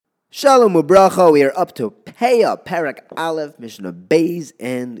Shalom ubracha, we are up to Peah, Parak Aleph, Mishnah Beis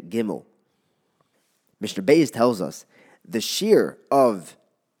and Gimel. Mishnah Beis tells us the shear of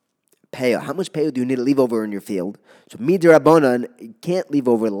Peah. How much Peah do you need to leave over in your field? So Midirabanan, you can't leave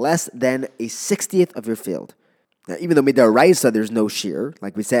over less than a 60th of your field. Now, even though Midaraisa there's no shear,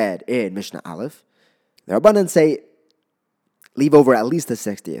 like we said in Mishnah Aleph, the Rabbanan say leave over at least a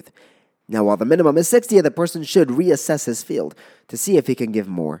 60th. Now, while the minimum is 60th, the person should reassess his field to see if he can give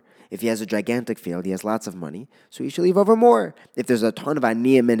more. If he has a gigantic field, he has lots of money, so he should leave over more. If there's a ton of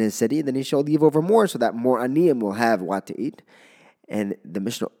aniyim in his city, then he should leave over more so that more aniyim will have what to eat. And the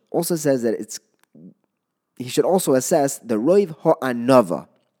Mishnah also says that he should also assess the roiv ha'anava.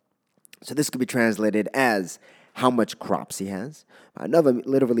 So this could be translated as how much crops he has. Anava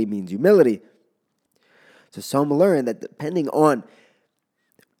literally means humility. So some learn that depending on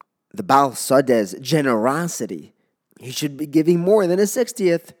the Baal Sadeh's generosity, he should be giving more than a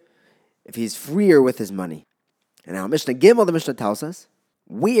 60th if he's freer with his money. And now Mishnah Gimel, the Mishnah tells us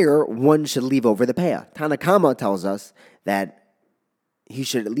where one should leave over the Peah. Tanakama tells us that he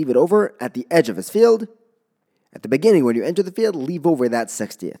should leave it over at the edge of his field. At the beginning, when you enter the field, leave over that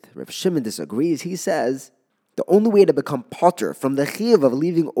 60th. Rav Shimon disagrees. He says the only way to become potter from the chiyuv of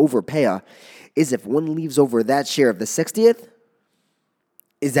leaving over Peah is if one leaves over that share of the 60th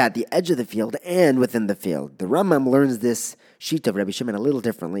is at the edge of the field and within the field. The Rambam learns this sheet of Rabbi Shimon a little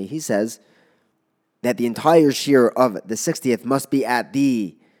differently. He says that the entire shear of the 60th must be at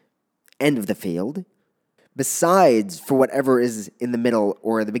the end of the field, besides for whatever is in the middle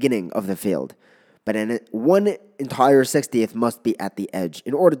or the beginning of the field. But one entire 60th must be at the edge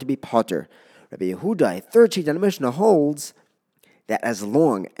in order to be potter. Rabbi Yehuda, a third sheet on the Mishnah, holds that as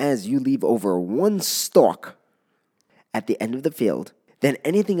long as you leave over one stalk at the end of the field, then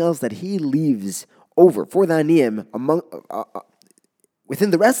anything else that he leaves over for the aniyim within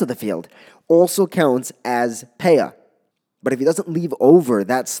the rest of the field also counts as Peah. But if he doesn't leave over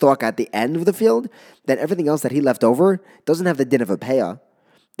that stalk at the end of the field, then everything else that he left over doesn't have the din of a Peah.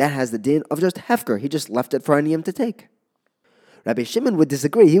 That has the din of just hefker. He just left it for aniyim to take. Rabbi Shimon would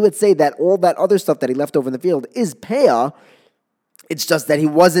disagree. He would say that all that other stuff that he left over in the field is Peah. It's just that he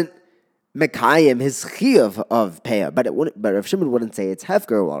wasn't Mekayim, his chiyuv of Peah, but Rav Shimon wouldn't say it's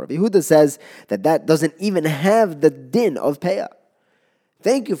hefker. While Rav Yehuda says that doesn't even have the din of Peah.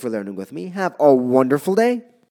 Thank you for learning with me. Have a wonderful day.